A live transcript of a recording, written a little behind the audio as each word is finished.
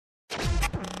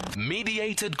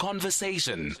Mediated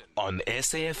Conversation on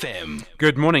SAFM.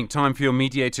 Good morning. Time for your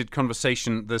mediated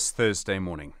conversation this Thursday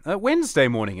morning. Wednesday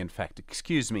morning, in fact,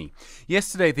 excuse me.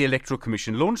 Yesterday, the Electoral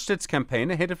Commission launched its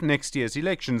campaign ahead of next year's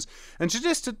elections and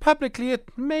suggested publicly it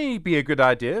may be a good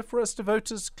idea for us to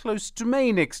vote as close to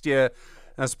May next year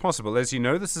as possible. As you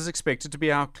know, this is expected to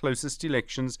be our closest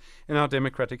elections in our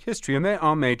democratic history, and there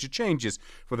are major changes.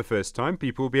 For the first time,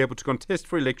 people will be able to contest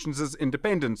for elections as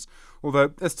independents, although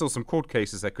there's still some court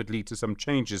cases that could lead to some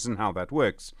changes in how that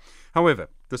works. However,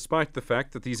 despite the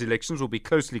fact that these elections will be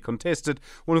closely contested,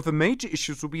 one of the major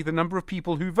issues will be the number of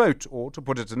people who vote, or to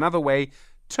put it another way,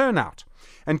 turnout.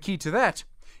 And key to that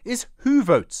is who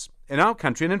votes. In our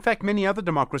country, and in fact many other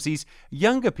democracies,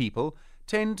 younger people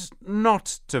tend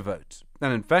not to vote.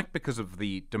 And in fact, because of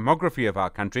the demography of our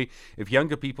country, if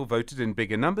younger people voted in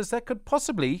bigger numbers, that could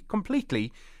possibly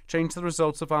completely change the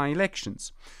results of our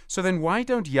elections. So then why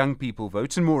don't young people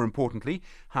vote? And more importantly,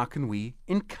 how can we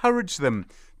encourage them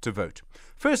to vote?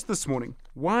 First this morning,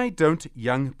 why don't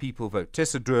young people vote?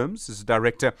 Tessa is a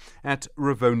director at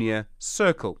Rivonia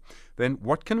Circle. Then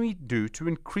what can we do to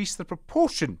increase the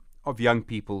proportion of young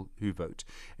people who vote?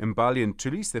 Mbali and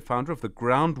Ntuli is the founder of the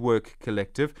Groundwork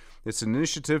Collective. It's an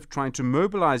initiative trying to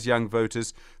mobilize young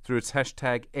voters through its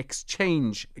hashtag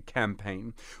Exchange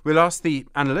campaign. We'll ask the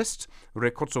analyst,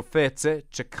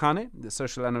 Chikane, the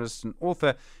social analyst and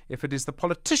author, if it is the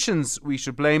politicians we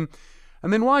should blame.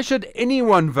 And then why should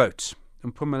anyone vote?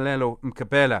 Mpumelelo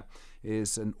Mkhabela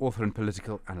is an author and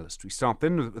political analyst. We start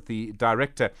then with the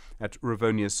director at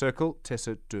Rivonia Circle,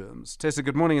 Tessa. Tessa,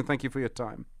 good morning and thank you for your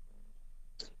time.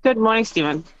 Good morning,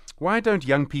 Stephen. Why don't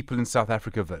young people in South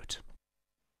Africa vote?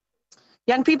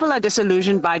 Young people are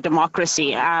disillusioned by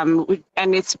democracy, and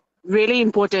it's really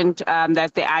important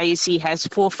that the IEC has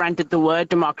forefronted the word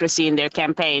democracy in their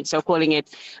campaign. So calling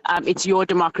it, it's your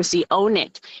democracy, own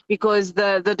it. Because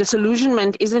the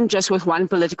disillusionment isn't just with one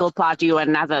political party or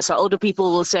another. So older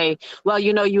people will say, well,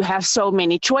 you know, you have so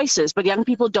many choices, but young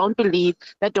people don't believe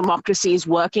that democracy is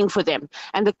working for them.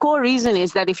 And the core reason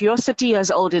is that if you're 30 years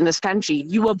old in this country,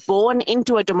 you were born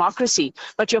into a democracy,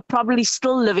 but you're probably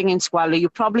still living in squalor. You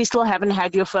probably still haven't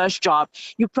had your first job.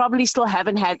 You probably still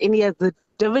haven't had any of the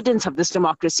dividends of this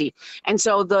democracy. And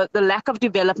so the lack of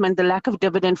development, the lack of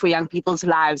dividend for young people's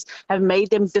lives have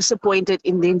made them disappointed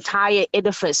in the entire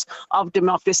edifice of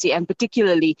democracy, and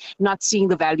particularly not seeing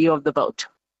the value of the vote.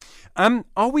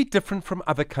 Are we different from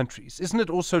other countries? Isn't it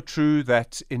also true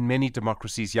that in many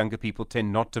democracies, younger people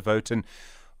tend not to vote? And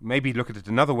maybe look at it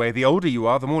another way, the older you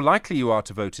are, the more likely you are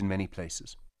to vote in many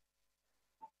places.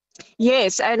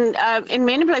 Yes, and in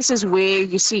many places where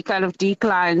you see kind of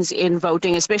declines in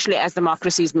voting, especially as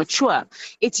democracies mature,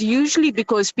 it's usually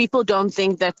because people don't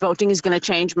think that voting is going to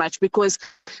change much because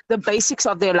the basics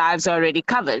of their lives are already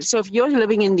covered. So if you're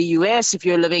living in the US, if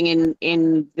you're living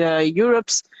in the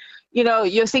Europes, you know,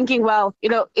 you're thinking, well, you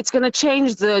know, it's going to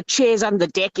change the chairs on the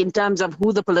deck in terms of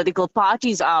who the political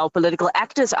parties are, or political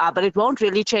actors are, but it won't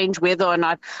really change whether or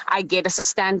not I get a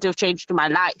substantive change to my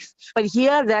life. But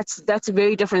here, that's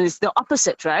very different. It's the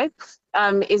opposite, right?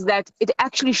 Is that it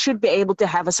actually should be able to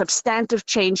have a substantive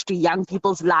change to young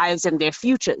people's lives and their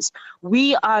futures.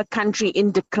 We are a country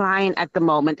in decline at the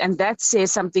moment, and that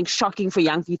says something shocking for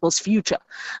young people's future.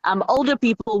 Older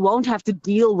people won't have to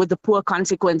deal with the poor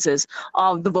consequences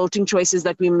of the voting choices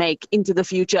that we make into the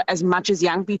future as much as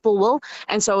young people will.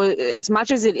 And so as much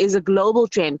as it is a global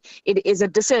trend, it is a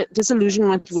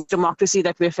disillusionment with democracy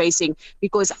that we're facing,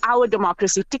 because our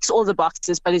democracy ticks all the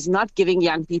boxes, but is not giving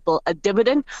young people a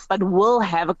dividend, but will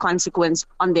have a consequence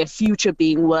on their future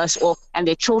being worse off and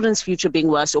their children's future being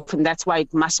worse off, and that's why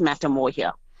it must matter more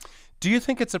here. Do you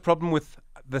think it's a problem with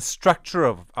the structure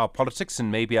of our politics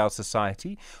and maybe our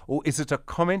society, or is it a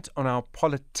comment on our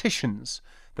politicians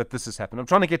that this has happened? I'm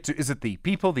trying to get to, is it the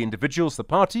people, the individuals, the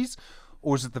parties,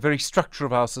 or is it the very structure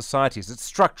of our society? Is it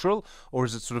structural, or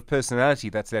is it sort of personality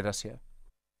that's led us here?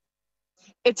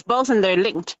 It's both, and they're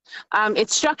linked.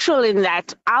 It's structural in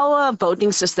that our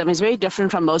voting system is very different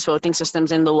from most voting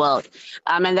systems in the world.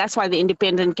 And that's why the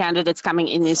independent candidates coming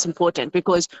in is important,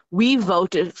 because we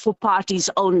voted for parties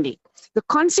only. The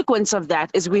consequence of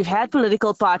that is we've had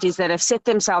political parties that have set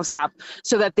themselves up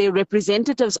so that their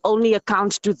representatives only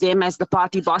account to them as the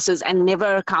party bosses and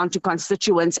never account to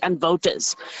constituents and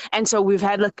voters. And so we've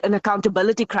had an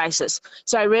accountability crisis.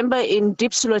 So I remember in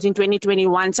Diepsloot in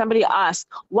 2021, somebody asked,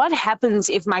 what happens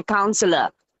if my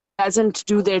councillor doesn't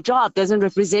do their job, doesn't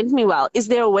represent me well? Is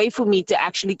there a way for me to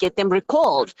actually get them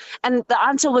recalled? And the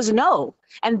answer was no.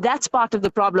 And that's part of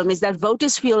the problem, is that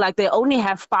voters feel like they only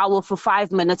have power for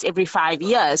 5 minutes every 5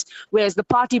 years, whereas the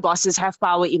party bosses have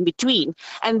power in between.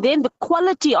 And then the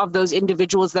quality of those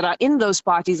individuals that are in those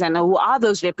parties and who are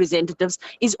those representatives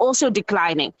is also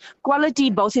declining. Quality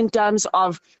both in terms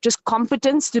of just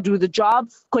competence to do the job,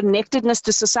 connectedness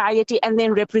to society, and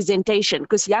then representation,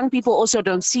 because young people also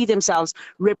don't see themselves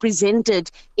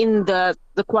represented in the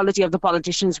quality of the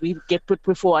politicians we get put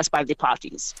before us by the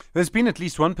parties. There's been at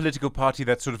least one political party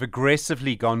that's sort of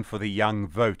aggressively gone for the young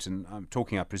vote, and I'm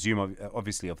talking, I presume,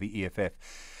 obviously of the EFF.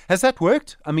 Has that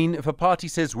worked? I mean, if a party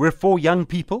says we're for young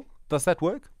people, does that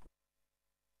work?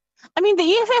 I mean,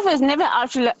 the EFF has never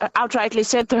outrightly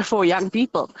said they're for young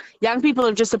people. Young people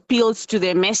have just appealed to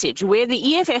their message. Where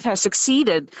the EFF has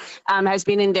succeeded has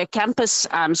been in their campus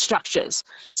structures.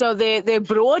 So their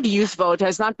broad youth vote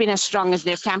has not been as strong as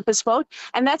their campus vote.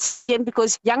 And that's again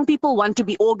because young people want to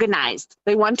be organized.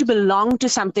 They want to belong to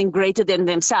something greater than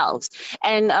themselves.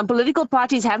 And political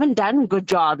parties haven't done good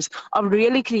jobs of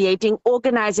really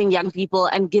organizing young people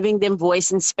and giving them voice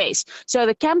and space. So at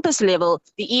the campus level,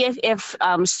 the EFF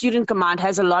student command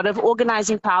has a lot of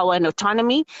organizing power and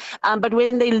autonomy, but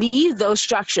when they leave those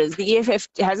structures, the EFF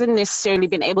hasn't necessarily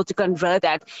been able to convert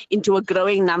that into a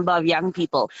growing number of young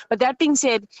people. But that being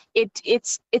said,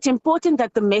 it's important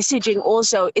that the messaging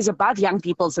also is about young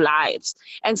people's lives.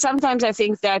 And sometimes I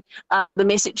think that the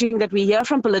messaging that we hear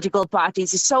from political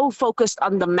parties is so focused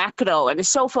on the macro and is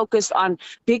so focused on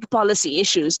big policy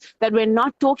issues that we're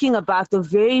not talking about the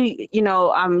very,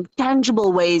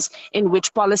 tangible ways in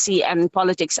which policy and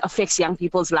politics affects young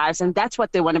people's lives, and that's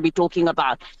what they want to be talking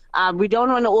about. We don't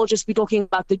want to all just be talking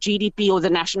about the GDP or the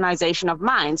nationalization of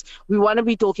mines. We want to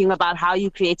be talking about how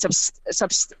you create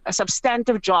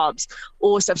substantive jobs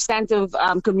or substantive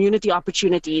community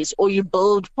opportunities, or you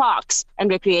build parks and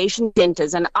recreation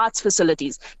centers and arts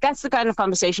facilities. That's the kind of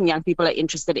conversation young people are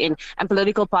interested in, and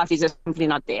political parties are simply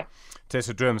not there.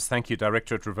 Tessa, thank you.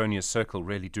 Director at Rivonia Circle.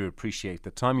 Really do appreciate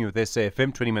the time. You're with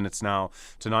SAFM, 20 minutes now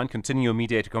to 9. Continue your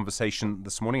mediated conversation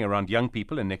this morning around young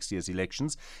people in next year's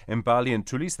elections. Mbali and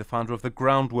Ntuli is the founder of the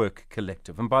Groundwork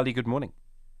Collective. Mbali, good morning.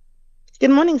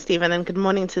 Good morning, Stephen, and good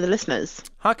morning to the listeners.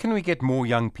 How can we get more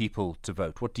young people to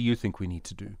vote? What do you think we need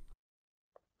to do?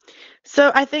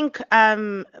 So I think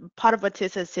part of what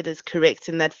Tessa said is correct,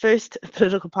 in that first,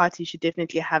 political parties should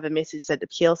definitely have a message that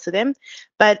appeals to them.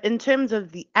 But in terms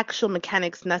of the actual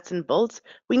mechanics, nuts and bolts,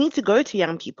 we need to go to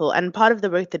young people. And part of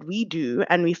the work that we do,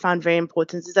 and we found very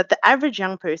important, is that the average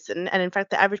young person, and in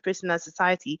fact the average person in our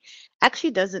society,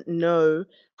 actually doesn't know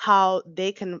how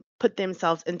they can put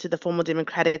themselves into the formal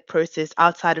democratic process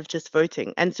outside of just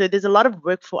voting. And so there's a lot of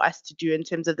work for us to do in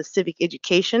terms of the civic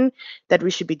education that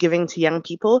we should be giving to young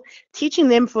people, teaching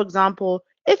them, for example,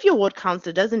 if your ward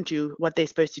councillor doesn't do what they're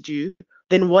supposed to do,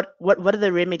 then what are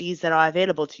the remedies that are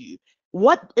available to you?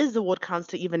 What is the ward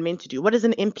councillor even meant to do? What does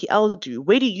an MPL do?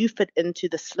 Where do you fit into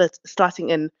the starting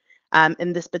in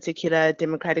this particular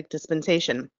democratic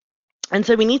dispensation? And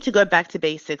so we need to go back to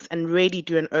basics and really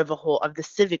do an overhaul of the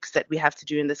civics that we have to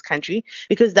do in this country,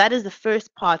 because that is the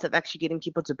first part of actually getting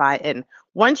people to buy in.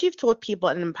 Once you've taught people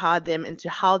and empowered them into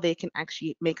how they can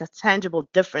actually make a tangible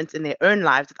difference in their own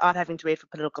lives without having to wait for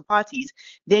political parties,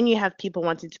 then you have people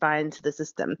wanting to buy into the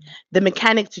system. The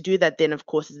mechanic to do that then, of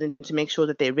course, is then to make sure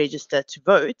that they register to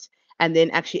vote, and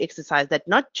then actually exercise that,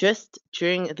 not just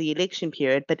during the election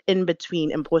period, but in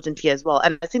between, importantly as well.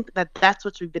 And I think that that's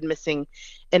what we've been missing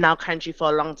in our country for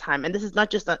a long time. And this is not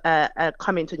just a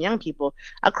comment on young people.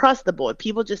 Across the board,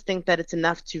 people just think that it's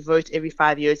enough to vote every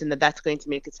 5 years and that that's going to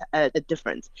make a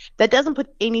difference. That doesn't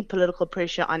put any political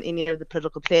pressure on any of the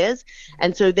political players.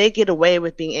 And so they get away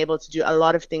with being able to do a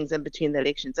lot of things in between the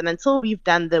elections. And until we've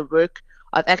done the work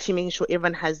of actually making sure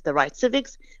everyone has the right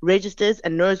civics, registers,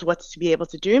 and knows what to be able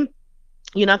to do,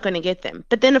 you're not going to get them.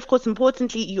 But then, of course,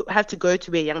 importantly, you have to go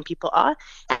to where young people are,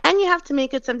 and you have to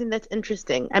make it something that's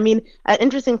interesting. I mean, an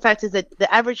interesting fact is that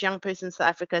the average young person in South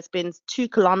Africa spends 2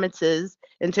 kilometers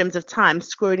in terms of time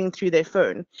scrolling through their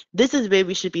phone. This is where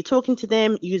we should be talking to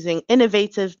them, using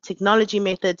innovative technology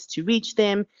methods to reach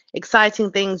them,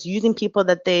 exciting things, using people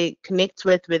that they connect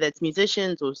with, whether it's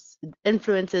musicians or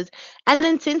influencers, and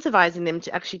incentivizing them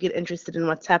to actually get interested in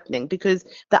what's happening. Because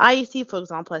the IEC, for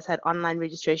example, has had online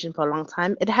registration for a long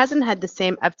time. It hasn't had the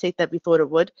same uptake that we thought it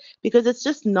would, because it's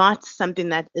just not something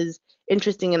that is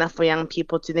interesting enough for young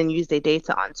people to then use their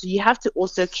data on. So you have to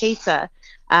also cater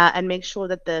and make sure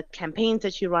that the campaigns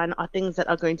that you run are things that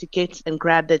are going to get and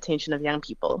grab the attention of young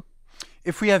people.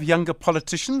 If we have younger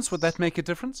politicians, would that make a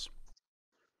difference?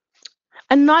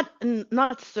 And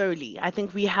not solely. I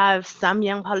think we have some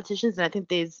young politicians, and I think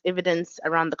there's evidence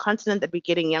around the continent that we're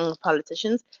getting younger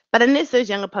politicians. But unless those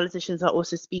younger politicians are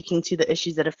also speaking to the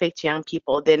issues that affect young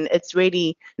people, then it's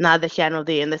really neither here nor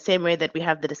there. In the same way that we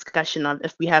have the discussion on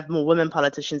if we have more women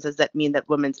politicians, does that mean that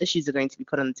women's issues are going to be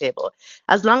put on the table?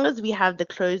 As long as we have the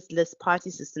closed list party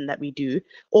system that we do,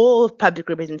 all public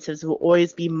representatives will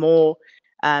always be more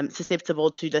susceptible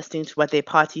to listening to what their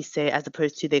parties say as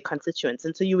opposed to their constituents.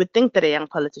 And so you would think that a young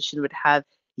politician would have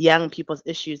young people's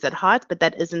issues at heart, but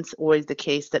that isn't always the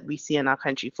case that we see in our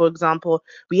country. For example,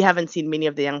 we haven't seen many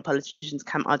of the young politicians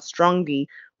come out strongly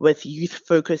with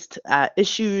youth-focused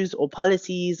issues or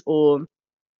policies or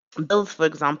bills, for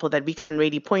example, that we can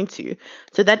really point to.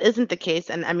 So that isn't the case.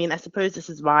 And I mean, I suppose this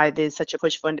is why there's such a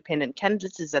push for independent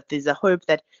candidates, is that there's a hope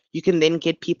that you can then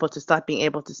get people to start being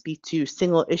able to speak to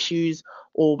single issues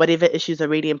or whatever issues are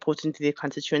really important to their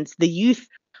constituents. The youth,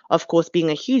 of course, being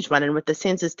a huge one. And with the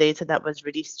census data that was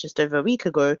released just over a week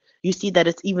ago, you see that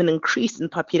it's even increased in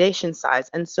population size.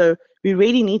 And so we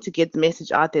really need to get the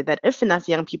message out there that if enough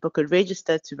young people could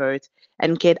register to vote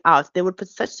and get out, they would put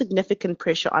such significant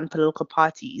pressure on political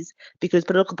parties, because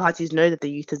political parties know that the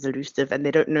youth is elusive and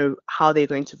they don't know how they're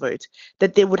going to vote,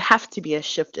 that there would have to be a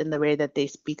shift in the way that they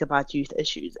speak about youth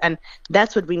issues. And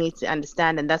that's what we need to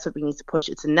understand, and that's what we need to push.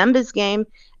 It's a numbers game.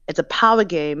 It's a power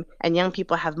game, and young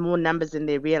people have more numbers than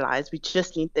they realize. We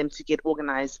just need them to get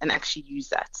organized and actually use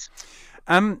that.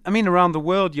 I mean, around the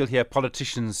world, you'll hear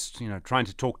politicians, trying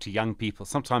to talk to young people,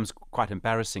 sometimes quite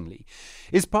embarrassingly.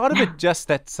 Is part of it just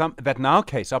that in our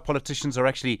case, our politicians are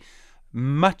actually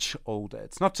much older?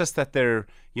 It's not just that they're,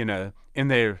 in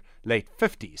their late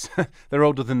 50s. They're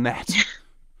older than that.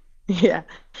 Yeah.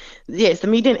 Yes, the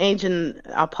median age in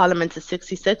our parliament is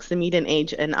 66. The median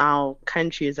age in our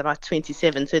country is about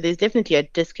 27. So there's definitely a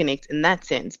disconnect in that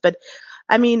sense. But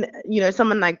I mean,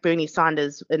 someone like Bernie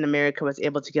Sanders in America was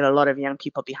able to get a lot of young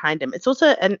people behind him. It's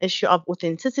also an issue of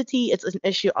authenticity. It's an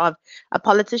issue of a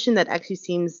politician that actually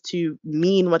seems to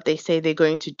mean what they say they're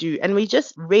going to do. And we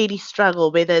just really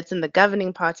struggle, whether it's in the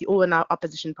governing party or in our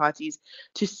opposition parties,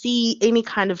 to see any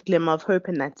kind of glimmer of hope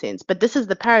in that sense. But this is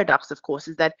the paradox, of course,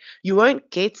 is that you won't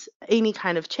get any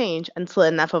kind of change until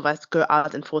enough of us go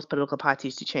out and force political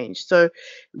parties to change. So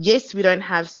yes, we don't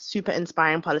have super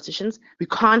inspiring politicians. We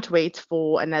can't wait for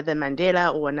another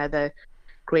Mandela or another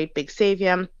great big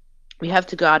savior. We have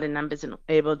to go out in numbers and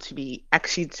able to be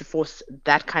actually to force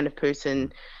that kind of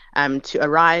person to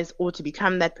arise or to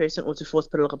become that person, or to force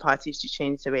political parties to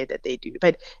change the way that they do.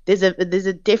 But there's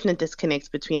a definite disconnect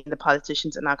between the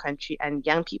politicians in our country and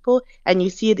young people, and you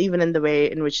see it even in the way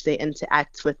in which they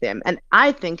interact with them. And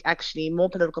I think actually more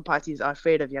political parties are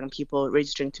afraid of young people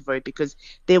registering to vote because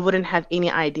they wouldn't have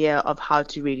any idea of how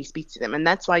to really speak to them. And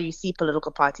that's why you see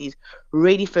political parties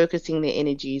really focusing their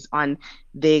energies on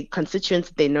the constituents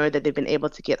that they know that they've been able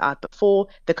to get out before,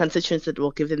 the constituents that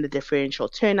will give them the differential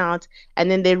turnout,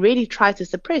 and then they really try to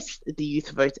suppress the youth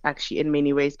vote actually in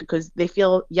many ways because they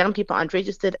feel young people aren't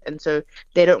registered, and so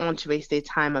they don't want to waste their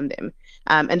time on them.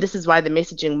 And this is why the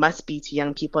messaging must be to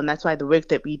young people, and that's why the work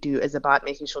that we do is about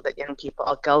making sure that young people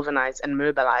are galvanized and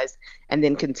mobilized and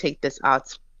then can take this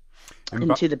out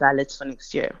into the ballots for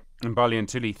next year. Mbali and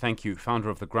Ntuli, thank you. Founder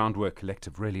of the Groundwork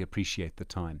Collective. Really appreciate the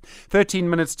time. 13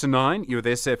 minutes to 9. You're with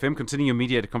SFM. Continue your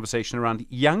mediated conversation around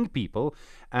young people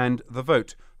and the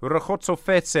vote.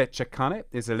 Kgotsi Chikane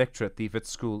is a lecturer at the Wits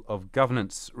School of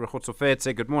Governance.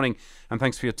 Kgotsi, good morning and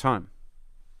thanks for your time.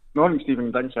 Morning,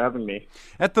 Stephen. Thanks for having me.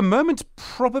 At the moment,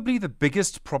 probably the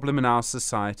biggest problem in our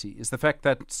society is the fact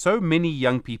that so many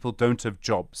young people don't have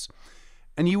jobs.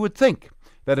 And you would think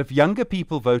that if younger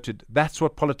people voted, that's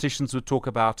what politicians would talk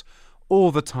about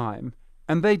all the time,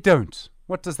 and they don't.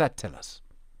 What does that tell us?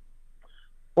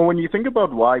 Well, when you think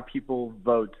about why people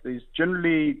vote, there's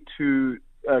generally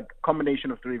a combination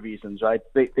of three reasons, right?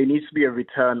 There needs to be a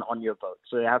return on your vote.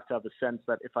 So you have to have a sense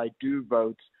that if I do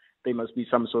vote, there must be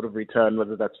some sort of return,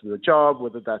 whether that's through a job,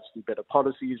 whether that's through better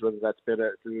policies, whether that's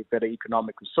through better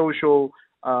economic or social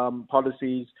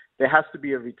policies. There has to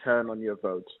be a return on your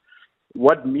vote.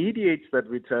 What mediates that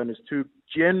return is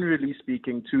generally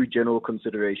speaking, two general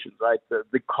considerations, right?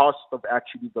 The cost of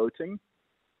actually voting,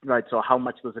 right? So how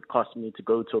much does it cost me to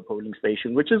go to a polling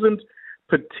station, which isn't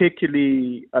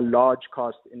particularly a large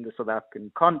cost in the South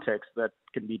African context, that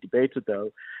can be debated though.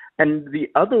 And the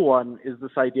other one is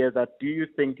this idea that do you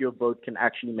think your vote can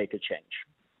actually make a change,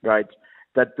 right?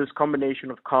 That this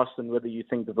combination of cost and whether you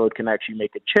think the vote can actually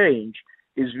make a change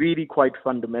is really quite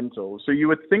fundamental. So you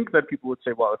would think that people would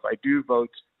say, well, if I do vote,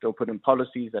 they'll put in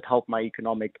policies that help my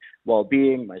economic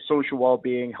well-being, my social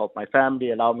well-being, help my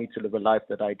family, allow me to live a life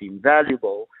that I deem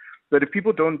valuable. But if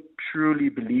people don't truly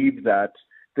believe that,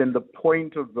 then the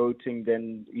point of voting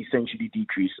then essentially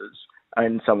decreases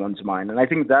in someone's mind. And I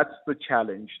think that's the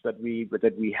challenge that we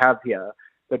have here,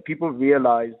 that people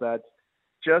realize that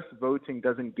just voting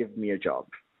doesn't give me a job,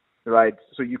 right?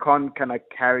 So you can't kind of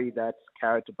carry that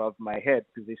carrot above my head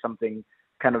because there's something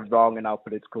kind of wrong in our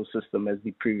political system, as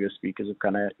the previous speakers have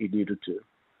kind of alluded to.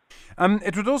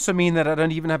 It would also mean that I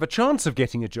don't even have a chance of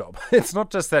getting a job. It's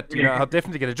not just that, I'll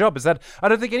definitely get a job. It's that I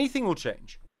don't think anything will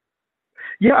change.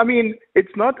 Yeah, I mean,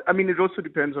 it's not, it also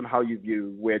depends on how you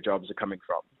view where jobs are coming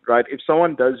from, right? If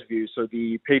someone does view, so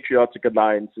the Patriotic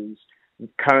Alliance is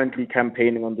currently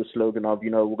campaigning on the slogan of,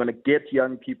 we're going to get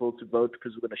young people to vote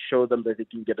because we're going to show them that they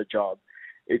can get a job.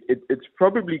 It's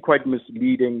probably quite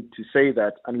misleading to say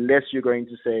that unless you're going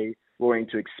to say we're going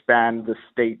to expand the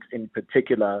state in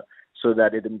particular so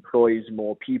that it employs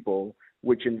more people,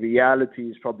 which in reality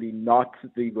is probably not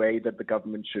the way that the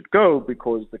government should go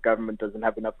because the government doesn't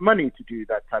have enough money to do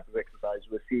that type of exercise.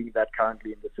 We're seeing that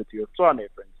currently in the city of Tshwane,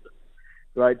 for instance,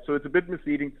 right? So it's a bit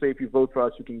misleading to say if you vote for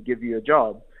us, we can give you a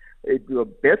job. A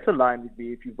better line would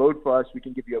be if you vote for us, we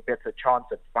can give you a better chance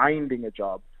at finding a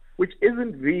job, which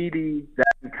isn't really that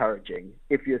encouraging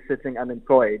if you're sitting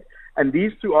unemployed. And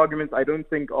these two arguments, I don't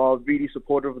think, are really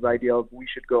supportive of the idea of we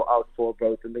should go out for a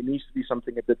vote, and there needs to be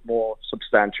something a bit more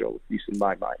substantial, at least in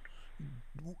my mind.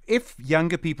 If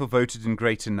younger people voted in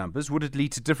greater numbers, would it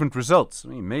lead to different results?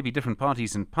 Maybe different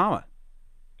parties in power.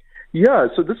 Yeah,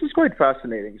 so this is quite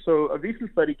fascinating. So a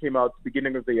recent study came out at the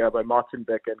beginning of the year by Martin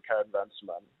Becker and Karen Van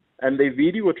Sman, and they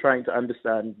really were trying to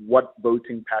understand what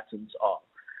voting patterns are.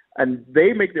 And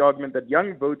they make the argument that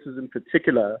young voters in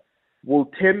particular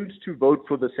will tend to vote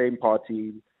for the same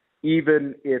party,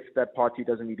 even if that party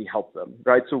doesn't really help them,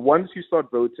 right? So once you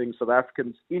start voting, South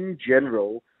Africans in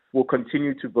general will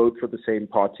continue to vote for the same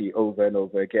party over and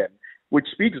over again, which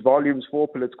speaks volumes for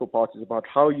political parties about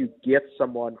how you get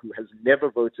someone who has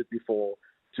never voted before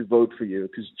to vote for you,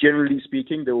 because generally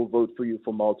speaking, they will vote for you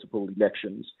for multiple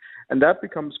elections. And that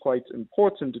becomes quite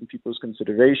important in people's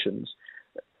considerations.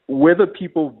 Whether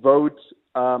people vote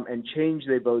and change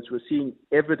their votes, we're seeing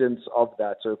evidence of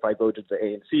that. So if I voted for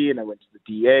ANC and I went to the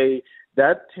DA,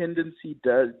 that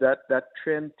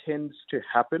trend tends to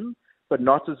happen, but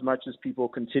not as much as people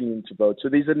continuing to vote. So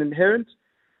there's an inherent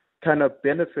kind of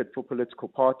benefit for political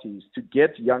parties to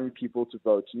get young people to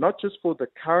vote, not just for the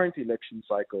current election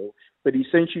cycle, but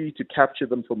essentially to capture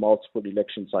them for multiple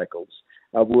election cycles.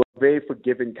 We're a very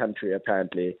forgiving country,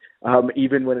 apparently,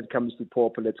 even when it comes to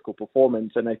poor political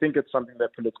performance. And I think it's something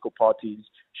that political parties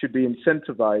should be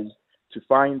incentivized to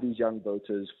find these young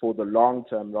voters for the long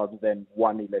term rather than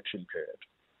one election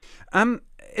period.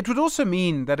 It would also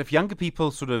mean that if younger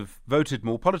people sort of voted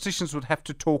more, politicians would have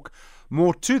to talk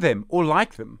more to them or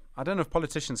like them. I don't know if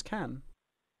politicians can.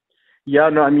 Yeah,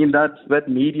 no, that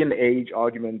median age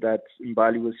argument that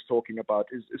Mbali was talking about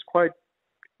is quite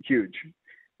huge,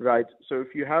 right? So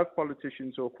if you have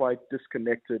politicians who are quite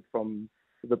disconnected from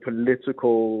the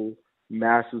political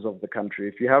masses of the country,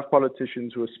 if you have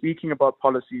politicians who are speaking about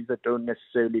policies that don't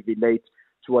necessarily relate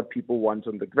to what people want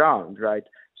on the ground, right?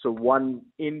 So one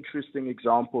interesting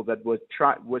example that we're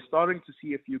starting to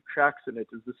see a few cracks in it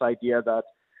is this idea that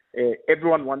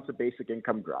everyone wants a basic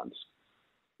income grant,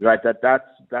 right?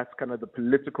 That's kind of the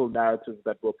political narrative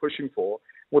that we're pushing for.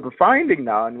 What we're finding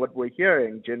now and what we're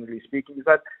hearing, generally speaking, is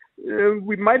that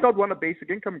we might not want a basic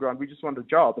income grant, we just want a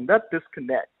job. And that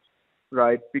disconnect,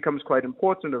 right, becomes quite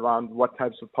important around what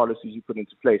types of policies you put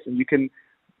into place. And you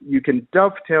can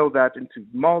dovetail that into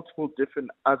multiple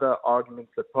different other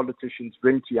arguments that politicians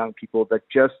bring to young people that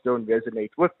just don't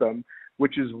resonate with them,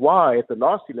 which is why at the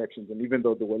last elections, and even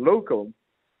though they were local,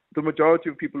 the majority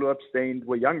of people who abstained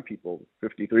were young people.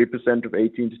 53% of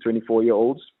 18 to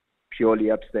 24-year-olds purely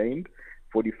abstained.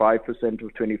 45%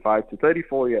 of 25 to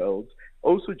 34-year-olds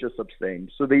also just abstained.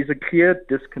 So there's a clear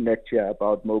disconnect here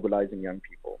about mobilizing young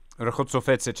people.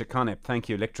 Chikane, thank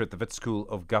you, lecturer at the Wits School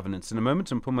of Governance. In a moment,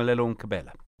 Mpumelelo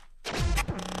Mkhabela.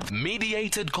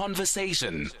 Mediated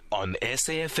Conversation on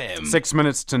SAFM. 6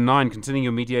 minutes to 9, continuing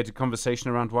your mediated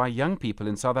conversation around why young people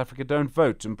in South Africa don't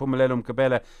vote. Mpumelelo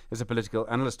Mkhabela is a political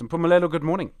analyst. Mpumelelo, good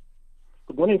morning.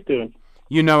 Good morning, Stephen.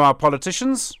 You know our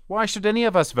politicians. Why should any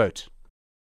of us vote?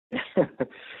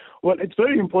 Well, it's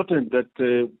very important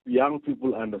that young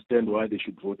people understand why they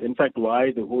should vote. In fact,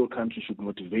 why the whole country should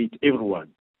motivate everyone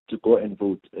to go and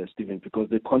vote, Stephen, because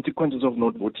the consequences of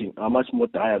not voting are much more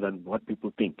dire than what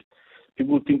people think.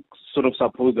 People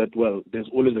suppose that, well, there's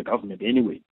always a government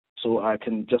anyway, so I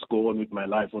can just go on with my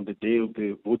life. On the day of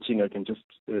the voting, I can just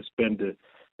spend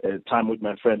time with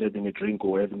my friend having a drink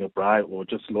or having a braai or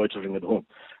just loitering at home.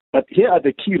 But here are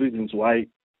the key reasons why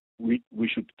we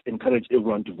should encourage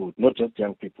everyone to vote, not just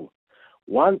young people.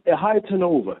 One, a high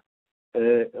turnover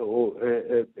in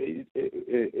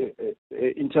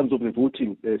terms of the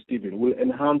voting, Stephen, will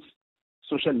enhance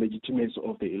social legitimacy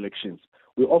of the elections.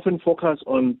 We often focus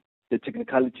on the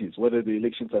technicalities, whether the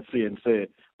elections are free and fair,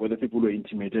 whether people were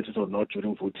intimidated or not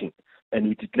during voting, and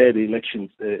we declare the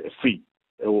elections free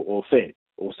or fair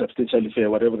or substantially fair,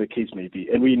 whatever the case may be.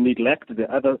 And we neglect the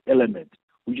other element,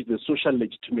 which is the social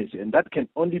legitimacy, and that can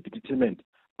only be determined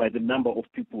by the number of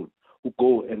people who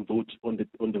go and vote on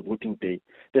the voting day.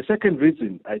 The second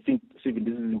reason, I think, Stephen,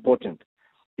 this is important,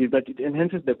 is that it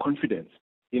enhances the confidence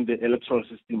in the electoral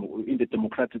system, or in the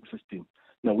democratic system.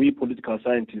 Now, we political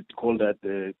scientists call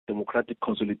that democratic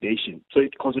consolidation. So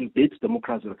it consolidates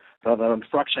democracy rather than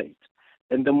fracture it.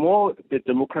 And the more the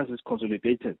democracy is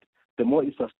consolidated, the more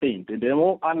it's sustained, and the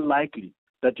more unlikely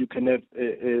that you can have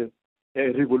a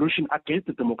revolution against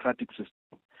the democratic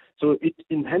system. So it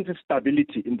enhances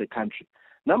stability in the country.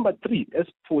 Number three, as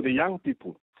for the young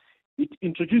people, it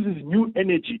introduces new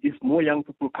energy if more young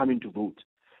people come in to vote,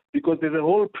 because there's a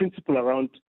whole principle around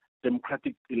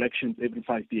democratic elections every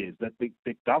 5 years, that the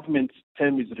government's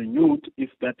term is renewed if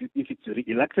it's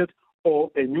re-elected or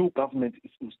a new government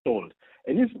is installed.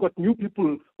 And if you've got new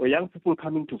people or young people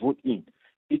coming to vote in,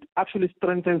 it actually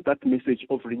strengthens that message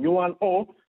of renewal or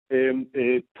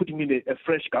putting in a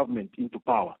fresh government into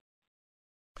power.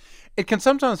 It can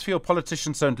sometimes feel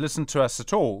politicians don't listen to us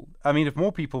at all. I mean, if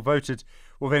more people voted,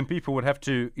 well, then people would have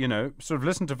to, sort of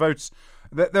listen to votes.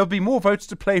 There'll be more votes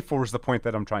to play for, is the point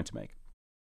that I'm trying to make.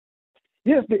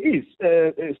 Yes, there is,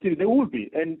 Steve, there will be.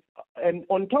 And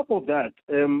on top of that,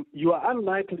 you are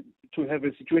unlikely to have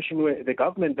a situation where the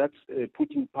government that's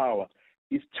put in power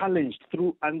is challenged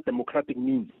through undemocratic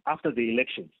means after the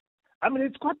elections. I mean,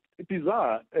 it's quite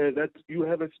bizarre that you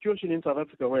have a situation in South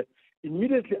Africa where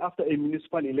immediately after a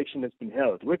municipal election has been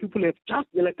held, where people have just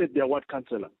elected their ward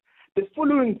councillor, the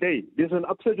following day, there's an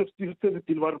upsurge of service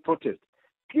delivery protest.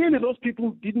 Clearly, those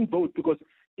people didn't vote, because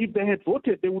if they had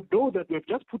voted, they would know that we've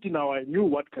just put in our new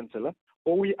ward councillor,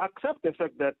 or we accept the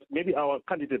fact that maybe our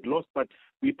candidate lost, but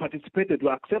we participated, we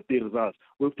accept the results.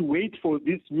 We have to wait for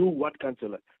this new ward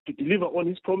councillor to deliver on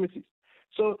his promises.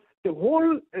 So the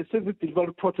whole service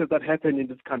delivery process that happened in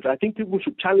this country, I think people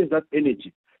should challenge that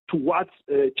energy towards,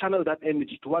 channel that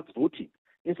energy towards voting,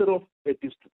 instead of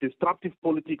disruptive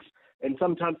politics and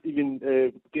sometimes even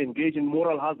engage in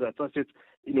moral hazards, such as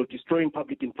destroying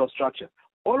public infrastructure.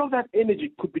 All of that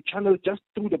energy could be channeled just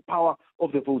through the power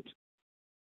of the vote.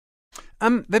 There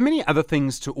are many other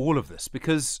things to all of this,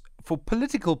 because for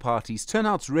political parties,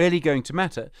 turnout's really going to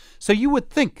matter. So you would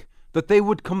think that they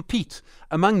would compete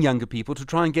among younger people to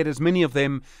try and get as many of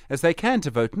them as they can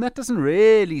to vote, and that doesn't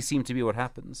really seem to be what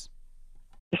happens.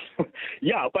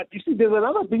 Yeah, but you see, there's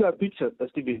another bigger picture,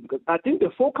 Stevie, because I think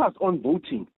the focus on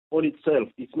voting on itself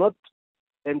is not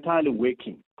entirely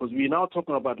working, because we're now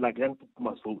talking about like young people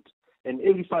must vote. And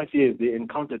every 5 years they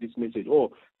encounter this message,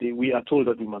 we are told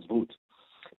that we must vote.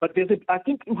 But I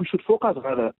think we should focus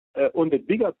rather on the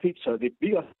bigger picture, the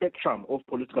bigger spectrum of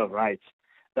political rights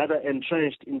that are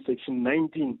entrenched in Section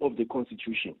 19 of the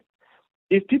Constitution.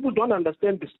 If people don't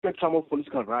understand the spectrum of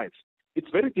political rights, it's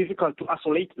very difficult to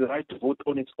isolate the right to vote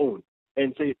on its own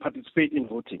and say participate in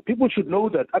voting. People should know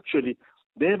that actually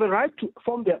they have a right to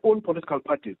form their own political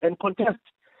parties and contest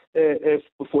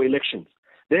for elections.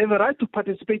 They have a right to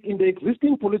participate in the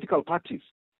existing political parties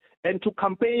and to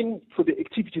campaign for the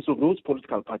activities of those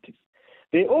political parties.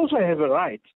 They also have a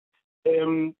right,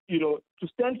 to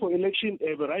stand for election. They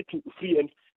have a right to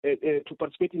to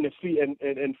participate in a free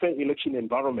and fair election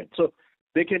environment. So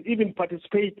they can even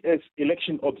participate as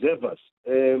election observers.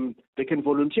 They can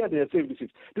volunteer their services.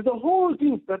 There's a whole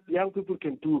thing that young people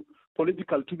can do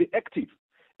political to be active.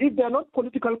 If they're not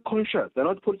political conscious, they're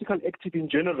not political active in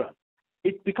general,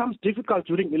 it becomes difficult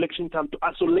during election time to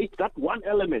isolate that one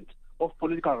element of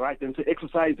political right and to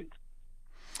exercise it.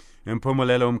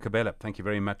 Mpumelelo Mkhabela, thank you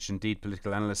very much indeed,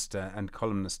 political analyst and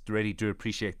columnist. Really do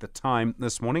appreciate the time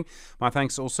this morning. My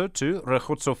thanks also to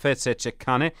Kgotsi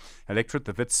Chikane, electorate,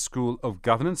 the Wits School of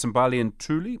Governance. Mbali and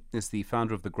Ntuli is the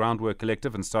founder of the Groundwork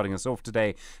Collective, and starting us off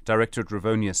today, director at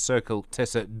Rivonia Circle,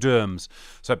 Tessa.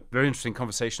 So very interesting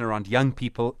conversation around young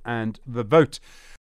people and the vote.